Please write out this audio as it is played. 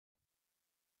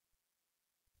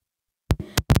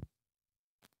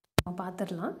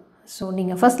பார்த்துடலாம். ஸோ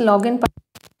நீங்கள் first login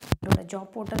பண்ண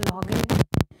job portal login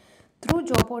through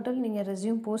job portal நீங்கள்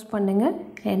ரெஸ்யூம் போஸ்ட் பண்ணுங்கள்.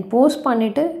 அண்ட் போஸ்ட்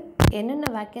பண்ணிவிட்டு என்னென்ன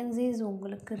வேக்கன்சிஸ்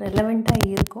உங்களுக்கு ரெலவெண்ட்டாக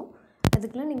இருக்கும்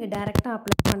அதுக்கெலாம் நீங்கள் டைரெக்டாக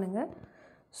அப்ளை பண்ணுங்கள்.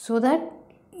 So that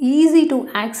easy to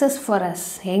access for us,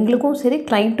 எங்களுக்கும் சரி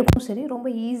கிளைண்ட்டுக்கும் சரி ரொம்ப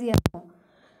ஈஸியாக இருக்கும்.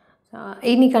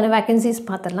 இன்றைக்கான வேக்கன்சிஸ்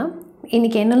பார்த்துடலாம்.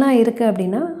 இன்றைக்கி என்னெல்லாம் இருக்குது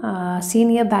அப்படின்னா,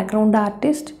 senior background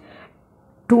artist,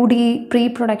 2D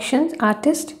pre-production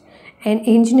artist, and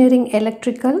engineering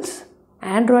electricals,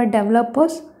 Android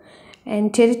developers, and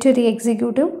territory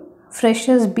executive,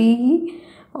 freshers BE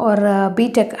or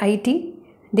B.Tech IT,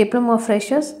 Diploma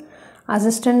Freshers,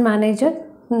 assistant manager,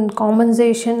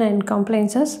 compensation and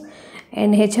compliances,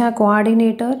 and HR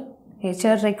coordinator,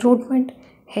 HR recruitment,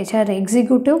 HR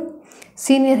executive,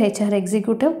 senior HR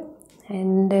executive,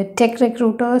 and tech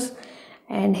recruiters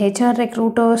and HR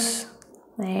recruiters,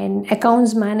 and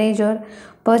accounts manager,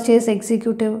 purchase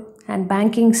executive, and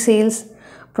banking sales,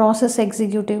 process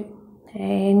executive,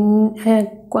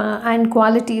 and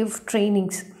quality of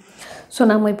trainings. So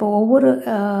நம்ம இப்போ ஒவ்வொரு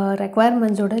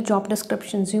ரெக்குவயர்மெண்ட்ஸோட job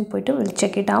டிஸ்கிரிப்ஷன்ஸையும் போய்ட்டு will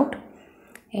check it out.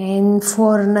 And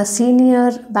for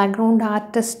senior background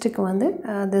ஆர்டிஸ்ட்டுக்கு வந்து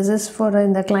this is for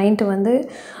இந்த client வந்து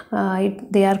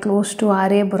they are close to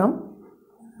Arepuram.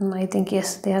 I think yes,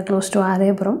 they are close to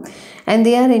Arepuram, and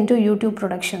they are into YouTube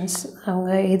productions. அவங்க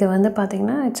இது வந்து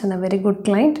பார்த்திங்கன்னா it's a very good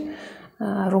client.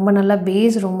 ரொம்ப நல்லா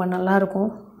base ரொம்ப நல்லா இருக்கும்.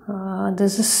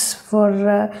 This is for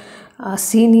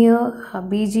senior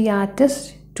BG artist,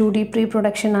 2D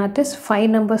pre-production artist, 5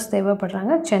 numbers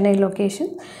தேவைப்படுறாங்க. Chennai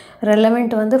location.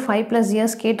 Relevant வந்து 5+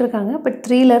 years கேட்டிருக்காங்க. பட்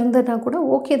 3லேருந்துனா கூட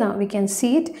ஓகே தான், we can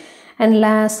see it. And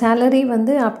salary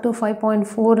வந்து up to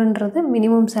 5.4ன்றது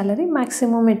minimum salary,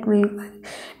 maximum it will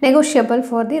negotiable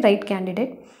for the right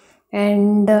candidate.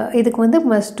 And இதுக்கு வந்து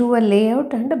must do a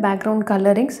layout and background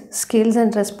colorings, skills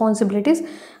and responsibilities,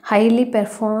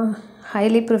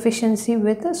 highly proficiency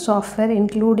with software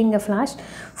including a Flash,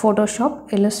 Photoshop,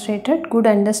 Illustrator, good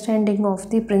understanding of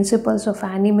the principles of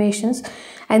animations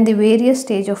and the various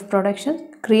stage of production,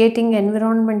 creating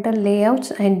environmental layouts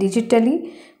and digitally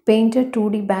painted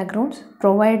 2D backgrounds,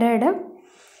 provided a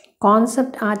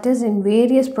concept artist in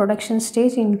various production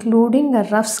stage including a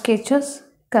rough sketches,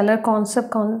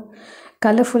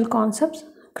 colorful concepts,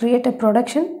 create a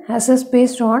production, assess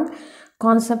based on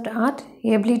concept art,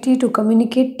 ability to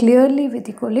communicate clearly with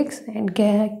the colleagues, and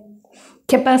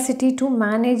capacity to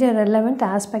manage a relevant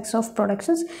aspects of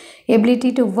productions,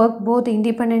 ability to work both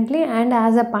independently and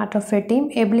as a part of a team,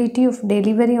 ability of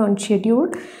delivery on schedule,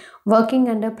 working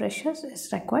under pressures is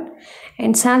required.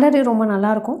 And salary ரொம்ப நல்லா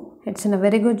இருக்கும். It's in a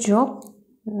very good job.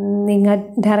 நீங்கள்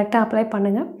டைரெக்டாக apply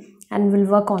பண்ணுங்கள் and will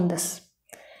work on this.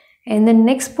 And the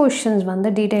next positions வந்து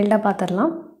டீட்டெயில்டாக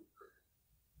பார்த்துடலாம்.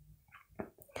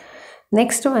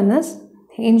 Next one is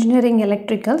engineering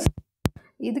electricals.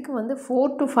 இதுக்கு வந்து 4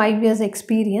 to 5 years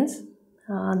experience.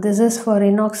 This is for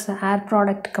Inox air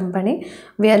product company.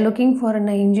 We are looking for an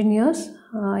engineers,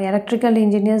 electrical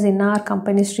engineers in our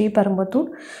company, Sri Parambattur.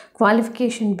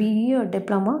 Qualification BE or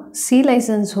diploma, C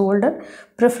license holder,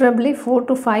 preferably 4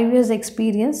 to 5 years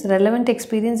experience, relevant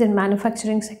experience in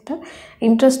manufacturing sector.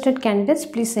 Interested candidates,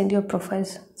 please send your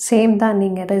profiles. Same தான்,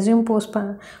 நீங்கள் resume post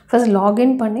first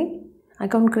login பண்ணி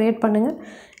account create பண்ணுங்கள்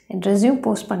and resume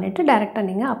post பண்ணிவிட்டு டைரெக்டாக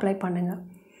நீங்கள் apply பண்ணுங்கள்.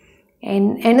 And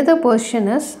another position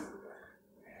is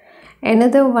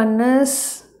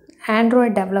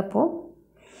Android developer.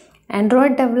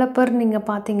 Android developer நீங்கள்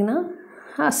பார்த்தீங்கன்னா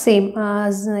same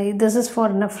this is for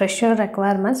fresher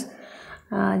requirements.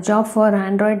 Job for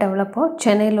Android developer,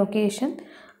 Chennai location,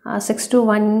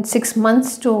 6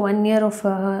 months to 1 year of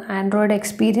Android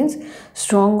experience,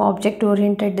 strong object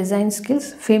oriented design skills,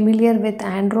 familiar with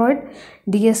Android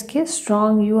DSK,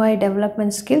 strong UI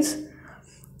development skills,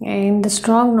 and the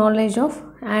strong knowledge of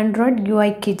Android UI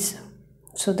kits.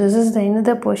 So this is the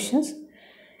another positions.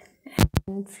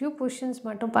 And few positions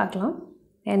மட்டும் பார்க்கலாம்.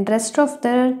 And rest of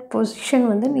the position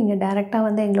வந்து நீங்கள் டைரெக்டாக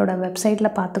வந்து எங்களோட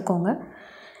வெப்சைட்டில் பார்த்துக்கோங்க.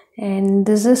 And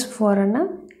this is for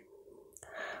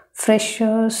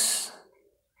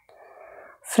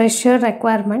fresher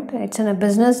requirement. It's in a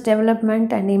business development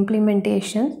and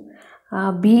implementation,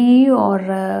 BE or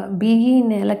BE in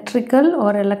electrical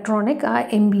or electronic,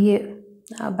 MBA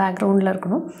background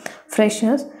இருக்கணும்.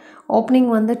 Freshers. Opening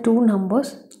வந்து 2 numbers.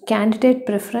 Candidate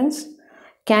preference,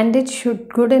 candidate should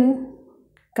good in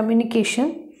communication,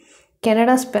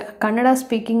 Kannada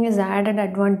speaking is added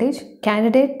advantage.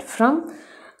 Candidate from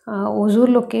Hosur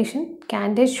location,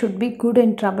 candidate should be good in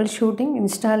troubleshooting,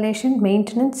 installation,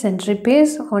 maintenance and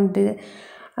repairs on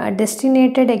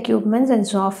Designated equipments and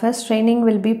software training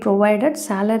will be provided.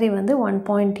 Salary வந்து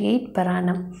 1.8 per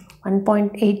annum,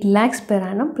 1.8 lakhs per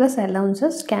annum plus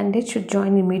allowances. Candidate should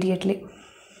join immediately.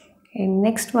 And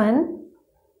next one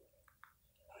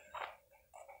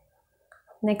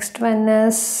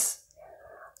is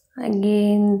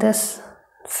again this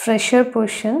fresher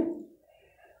position.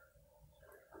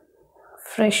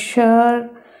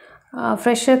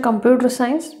 Fresher computer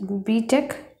science, B.Tech,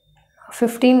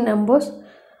 15 numbers.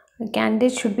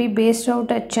 Candidates should be based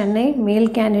out at Chennai. Male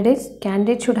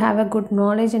candidates should have a good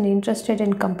knowledge and interested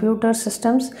in computer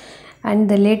systems and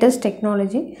the latest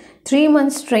technology. 3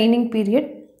 months training period.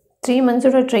 3 months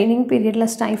of a training period la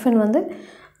stipend வந்து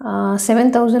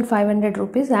 7,500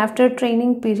 rupees. After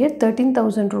training period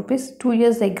 13,000 rupees. 2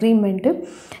 years agreement.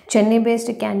 Chennai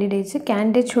based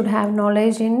candidates should have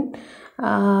knowledge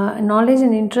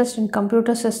and interest in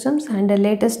computer systems and the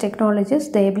latest technologies,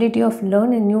 the ability of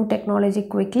learn a new technology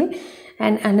quickly,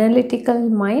 and analytical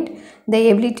mind, the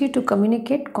ability to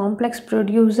communicate complex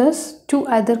producers to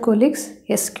other colleagues,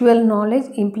 SQL knowledge,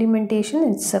 implementation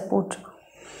and support.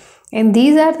 And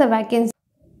these are the vacancies.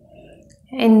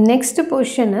 And next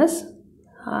position is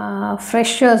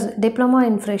freshers, diploma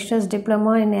in freshers,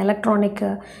 diploma in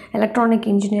electronic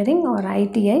engineering or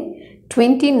ITI,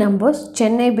 20 numbers.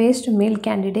 Chennai based male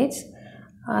candidates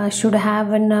should have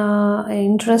an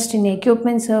interest in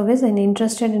equipment service and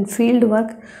interested in field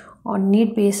work on need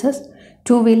basis.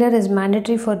 2-wheeler is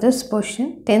mandatory for this position.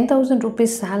 10,000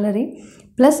 rupees salary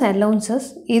plus allowances.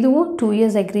 இதுவும் 2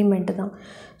 years agreement தான்.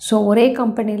 So ஒரே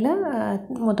கம்பெனியில்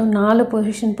மொத்தம் 4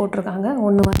 position போட்டிருக்காங்க.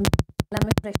 ஒன்று வந்து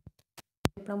எல்லாமே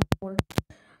diploma,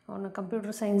 on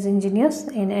computer science engineers,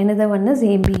 and another one is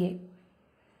MBA.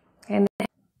 And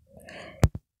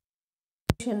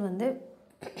வந்து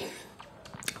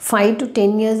 5 to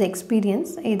 10 years experience.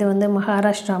 இது வந்து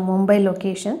மகாராஷ்டிரா மும்பை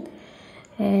லொக்கேஷன்.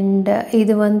 அண்ட்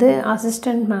இது வந்து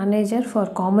assistant manager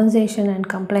for compensation and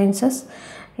compliances.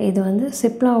 இது வந்து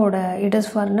சிப்லாவோட it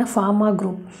is for pharma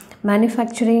group.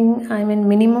 Manufacturing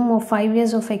minimum of 5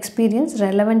 years of experience,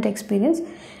 relevant experience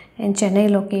in Chennai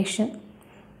location.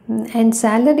 And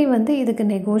salary வந்து இதுக்கு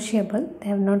negotiable. They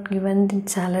have not given the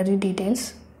salary details,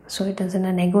 so it is in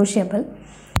a negotiable.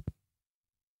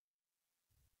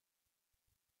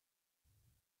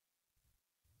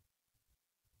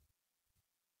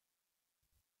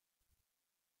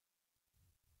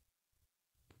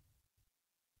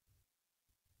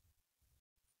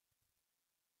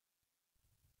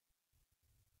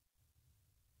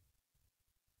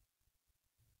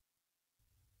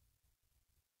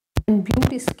 And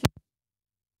beauty skill,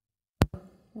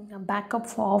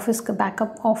 backup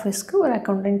ஆஃபீஸ்க்கு ஒரு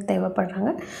accountant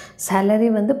தேவைப்படுறாங்க. Salary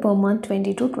வந்து per month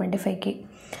 20 to 25K.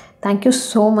 Thank you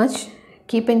so much.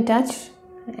 Keep in touch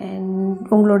and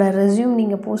உங்களோட resume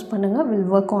நீங்கள் post பண்ணுங்கள். Will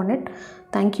work on it.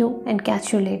 Thank you and catch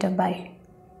you later. By.